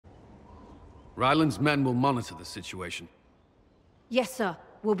Ryland's men will monitor the situation. Yes, sir.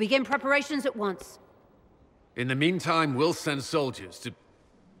 We'll begin preparations at once. In the meantime, we'll send soldiers to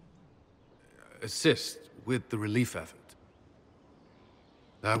assist with the relief effort.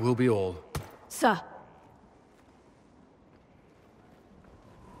 That will be all. Sir.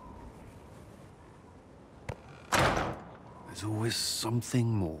 There's always something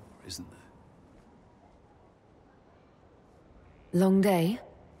more, isn't there? Long day?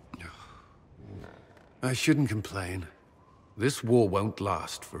 I shouldn't complain. This war won't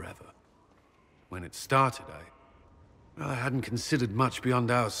last forever. When it started, I hadn't considered much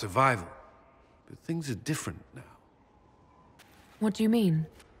beyond our survival. But things are different now. What do you mean?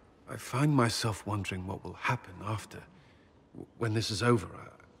 I find myself wondering what will happen after. When this is over,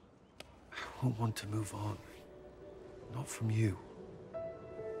 I won't want to move on. Not from you.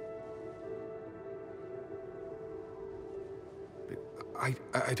 I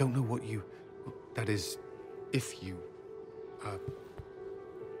don't know what you... That is, if you...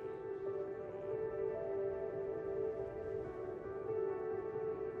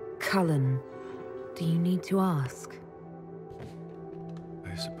 Cullen, do you need to ask?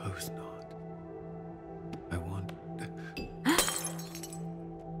 I suppose not. I want...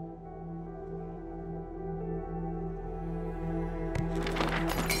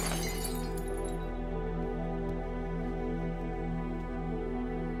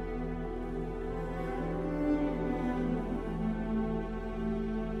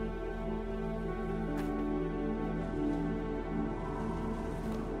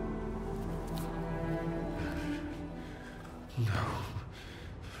 No.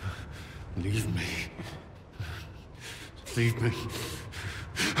 Leave me. Leave me.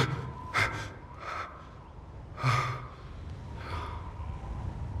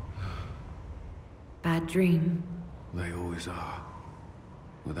 Bad dream. They always are.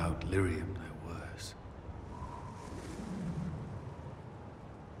 Without lyrium, they're worse.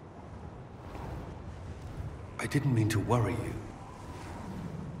 I didn't mean to worry you.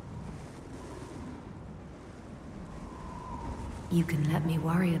 You can let me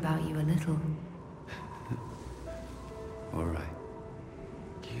worry about you a little. All right.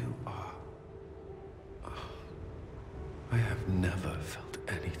 You are... I have never felt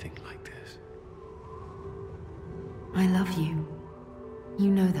anything like this. I love you.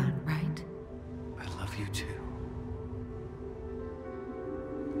 You know that, right?